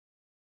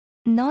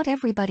not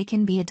everybody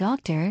can be a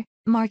doctor,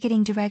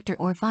 marketing director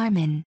or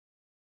fireman.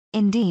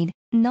 Indeed,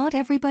 not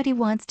everybody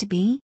wants to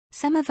be.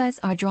 Some of us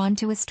are drawn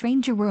to a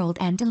stranger world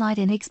and delight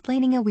in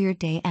explaining a weird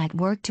day at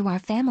work to our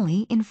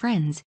family and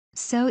friends.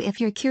 So if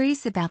you're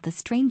curious about the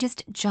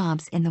strangest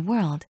jobs in the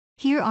world,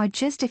 here are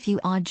just a few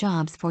odd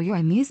jobs for your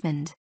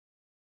amusement.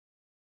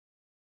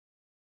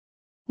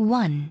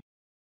 1.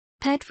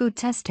 Pet food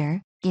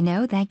tester. You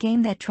know that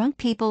game that drunk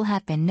people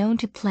have been known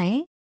to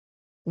play?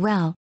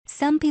 Well,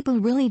 some people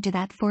really do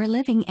that for a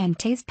living and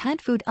taste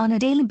pet food on a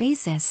daily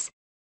basis.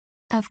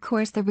 Of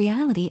course, the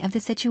reality of the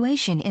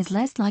situation is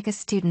less like a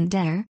student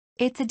dare.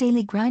 It's a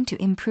daily grind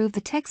to improve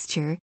the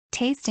texture,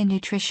 taste and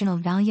nutritional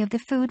value of the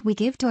food we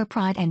give to our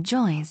pride and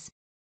joys.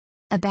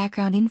 A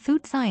background in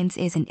food science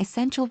is an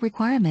essential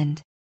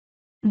requirement.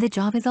 The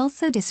job is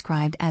also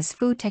described as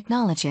food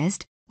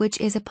technologist, which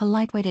is a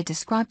polite way to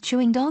describe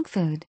chewing dog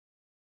food.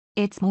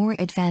 It's more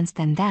advanced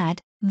than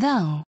that,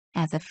 though,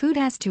 as the food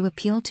has to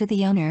appeal to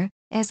the owner,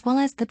 as well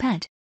as the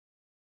pet.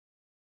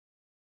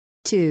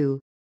 2.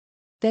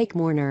 Fake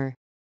mourner.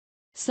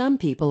 Some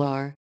people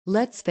are,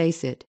 let's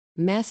face it,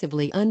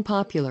 massively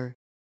unpopular.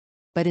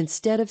 But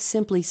instead of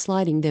simply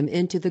sliding them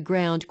into the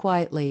ground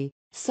quietly,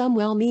 some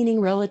well-meaning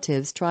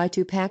relatives try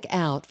to pack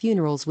out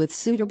funerals with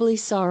suitably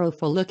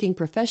sorrowful-looking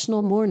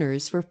professional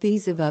mourners for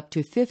fees of up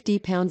to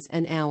 £50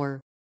 an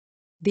hour.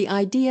 The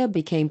idea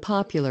became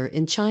popular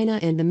in China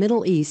and the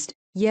Middle East.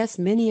 Yes,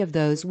 many of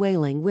those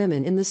wailing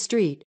women in the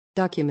street,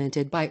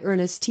 documented by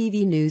earnest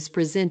TV news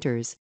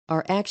presenters,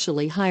 are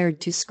actually hired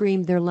to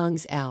scream their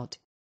lungs out.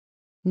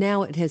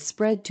 Now it has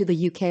spread to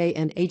the UK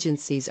and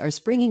agencies are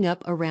springing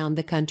up around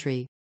the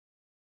country.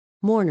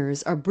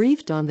 Mourners are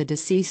briefed on the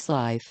deceased's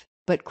life,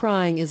 but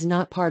crying is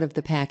not part of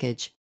the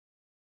package.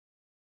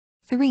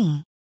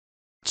 3.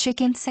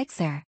 Chicken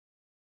sexer.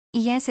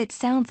 Yes, it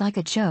sounds like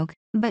a joke,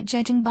 but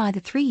judging by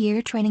the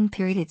 3-year training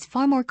period, it's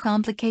far more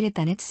complicated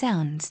than it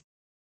sounds.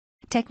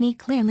 Technique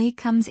clearly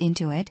comes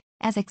into it,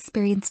 as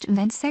experienced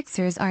vent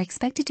sexers are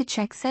expected to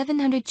check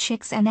 700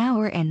 chicks an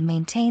hour and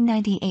maintain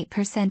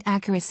 98%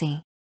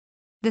 accuracy.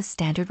 The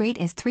standard rate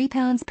is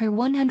 £3 per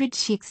 100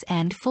 chicks,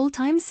 and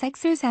full-time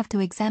sexers have to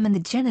examine the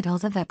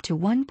genitals of up to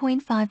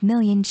 1.5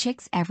 million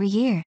chicks every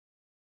year.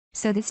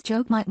 So this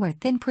joke might wear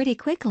thin pretty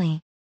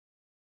quickly.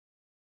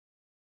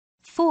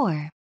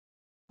 4.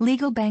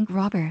 Legal bank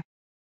robber.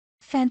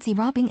 Fancy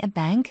robbing a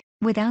bank,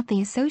 without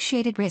the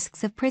associated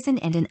risks of prison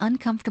and an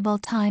uncomfortable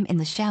time in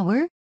the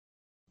shower?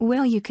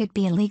 Well, you could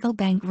be a legal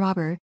bank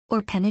robber,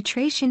 or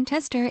penetration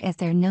tester as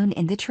they're known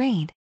in the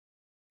trade.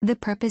 The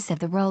purpose of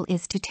the role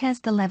is to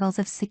test the levels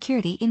of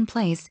security in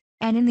place,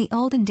 and in the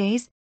olden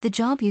days, the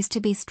job used to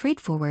be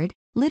straightforward,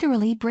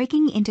 literally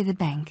breaking into the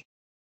bank.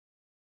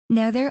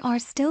 Now there are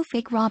still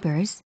fake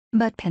robbers,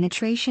 but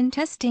penetration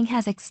testing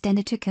has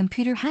extended to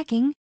computer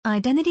hacking,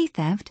 identity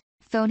theft,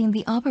 phoning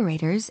the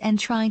operators and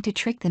trying to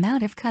trick them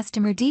out of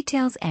customer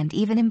details, and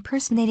even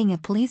impersonating a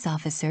police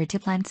officer to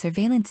plant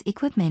surveillance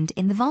equipment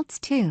in the vaults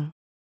too.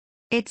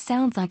 It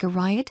sounds like a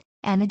riot,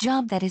 and a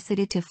job that is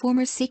suited to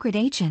former secret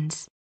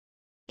agents.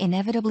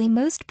 Inevitably,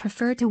 most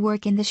prefer to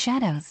work in the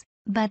shadows,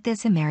 but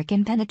this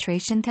American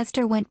penetration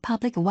tester went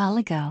public a while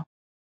ago.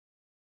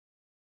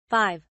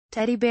 5.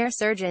 Teddy bear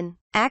surgeon.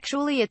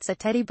 Actually, it's a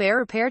teddy bear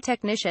repair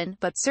technician,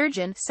 but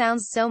surgeon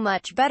sounds so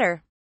much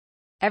better.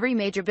 Every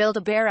major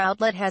Build-A-Bear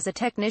outlet has a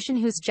technician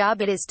whose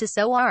job it is to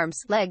sew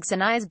arms, legs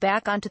and eyes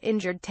back onto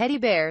injured teddy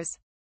bears.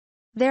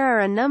 There are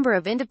a number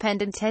of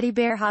independent teddy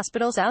bear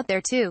hospitals out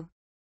there too.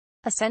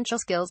 Essential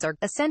skills are,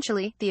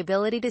 essentially, the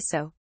ability to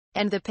sew,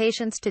 and the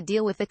patience to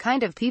deal with the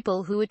kind of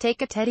people who would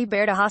take a teddy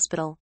bear to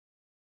hospital.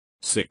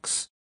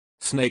 6.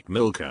 Snake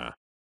milker.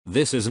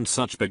 This isn't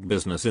such big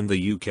business in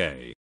the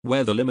UK,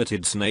 where the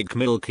limited snake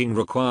milking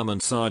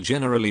requirements are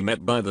generally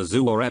met by the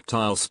zoo or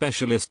reptile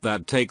specialist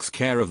that takes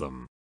care of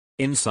them.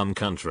 In some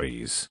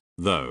countries,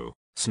 though,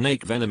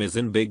 snake venom is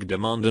in big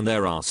demand and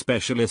there are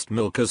specialist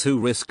milkers who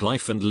risk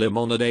life and limb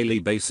on a daily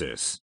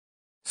basis.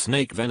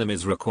 Snake venom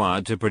is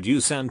required to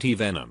produce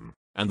anti-venom,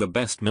 and the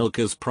best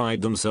milkers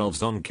pride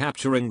themselves on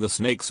capturing the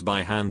snakes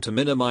by hand to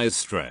minimize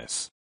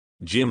stress.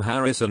 Jim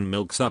Harrison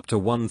milks up to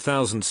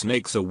 1,000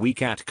 snakes a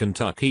week at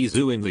Kentucky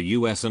Zoo in the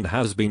US and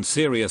has been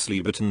seriously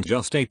bitten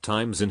just 8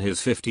 times in his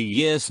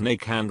 50-year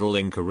snake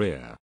handling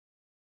career.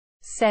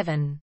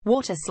 7.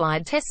 Water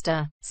slide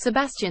tester.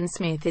 Sebastian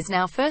Smith is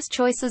now first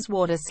choice as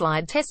water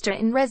slide tester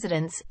in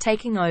residence,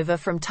 taking over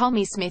from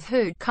Tommy Smith,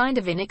 who, kind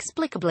of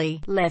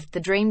inexplicably, left the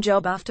dream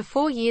job after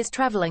 4 years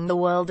traveling the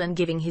world and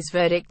giving his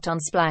verdict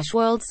on Splash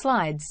World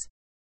slides.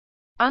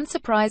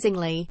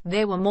 Unsurprisingly,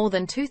 there were more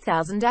than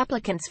 2,000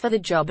 applicants for the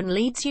job, and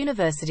Leeds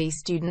University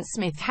student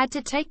Smith had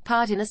to take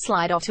part in a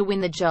slide-off to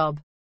win the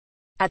job.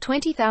 At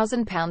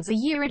 £20,000 a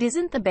year, it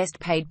isn't the best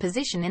paid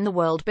position in the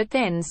world, but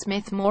then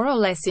Smith more or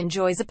less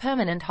enjoys a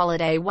permanent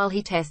holiday while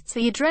he tests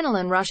the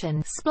adrenaline rush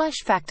and splash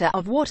factor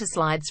of water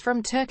slides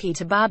from Turkey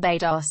to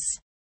Barbados.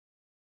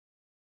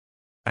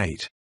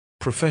 8.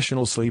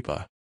 Professional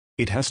sleeper.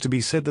 It has to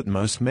be said that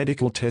most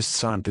medical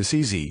tests aren't this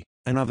easy,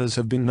 and others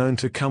have been known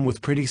to come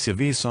with pretty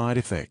severe side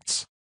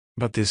effects.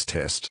 But this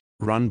test,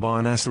 run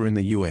by NASA in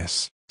the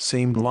US,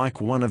 seemed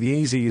like one of the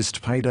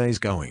easiest paydays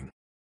going.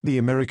 The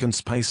American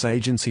Space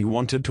Agency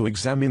wanted to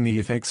examine the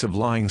effects of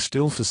lying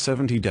still for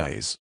 70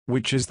 days,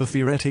 which is the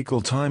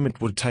theoretical time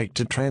it would take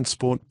to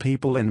transport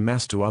people en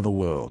masse to other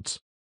worlds.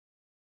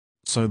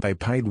 So they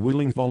paid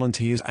willing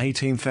volunteers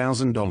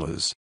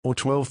 $18,000, or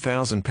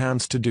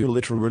 £12,000 to do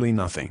literally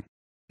nothing.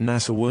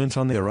 NASA weren't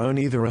on their own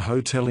either. A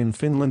hotel in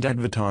Finland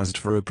advertised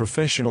for a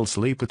professional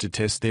sleeper to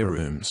test their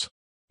rooms.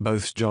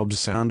 Both jobs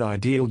sound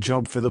ideal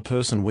job for the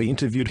person we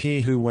interviewed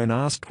here, who when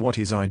asked what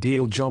his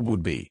ideal job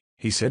would be,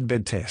 he said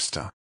bed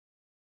tester.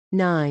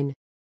 9.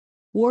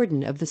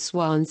 Warden of the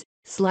Swans,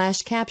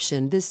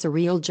 /caption This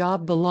surreal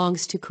job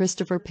belongs to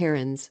Christopher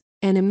Perrins,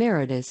 an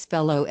emeritus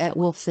fellow at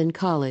Wolfson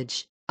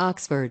College,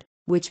 Oxford,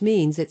 which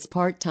means it's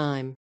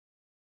part-time.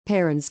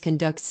 Perrins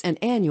conducts an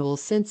annual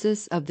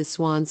census of the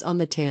swans on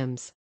the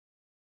Thames.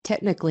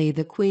 Technically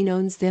the Queen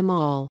owns them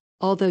all,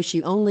 although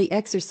she only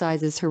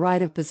exercises her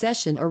right of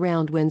possession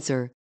around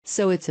Windsor,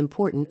 so it's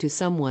important to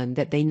someone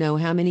that they know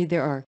how many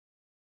there are.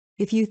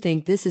 If you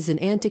think this is an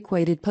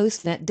antiquated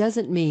post that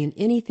doesn't mean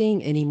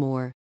anything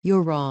anymore,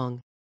 you're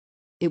wrong.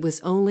 It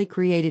was only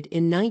created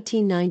in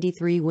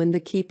 1993 when the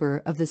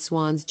keeper of the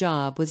swans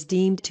job was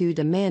deemed too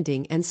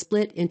demanding and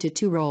split into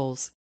 2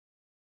 roles.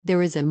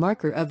 There is a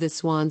marker of the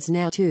swans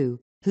now too,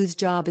 whose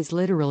job is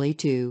literally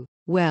to,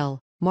 well,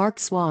 mark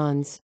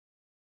swans.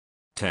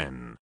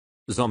 10.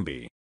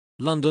 Zombie.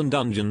 London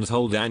dungeons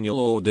hold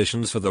annual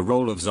auditions for the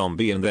role of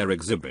zombie in their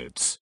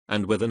exhibits,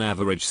 and with an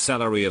average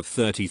salary of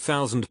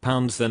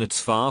 £30,000 then it's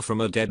far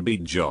from a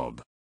deadbeat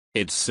job.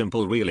 It's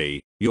simple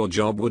really, your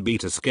job would be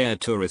to scare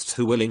tourists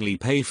who willingly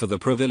pay for the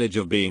privilege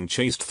of being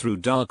chased through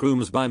dark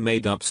rooms by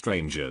made-up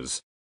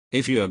strangers.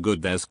 If you're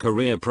good there's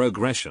career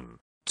progression,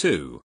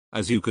 too,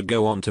 as you could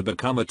go on to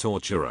become a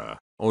torturer,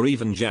 or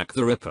even Jack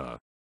the Ripper.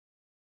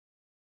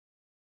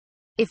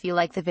 If you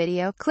like the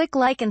video, click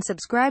like and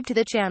subscribe to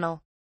the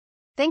channel.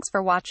 Thanks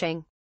for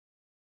watching.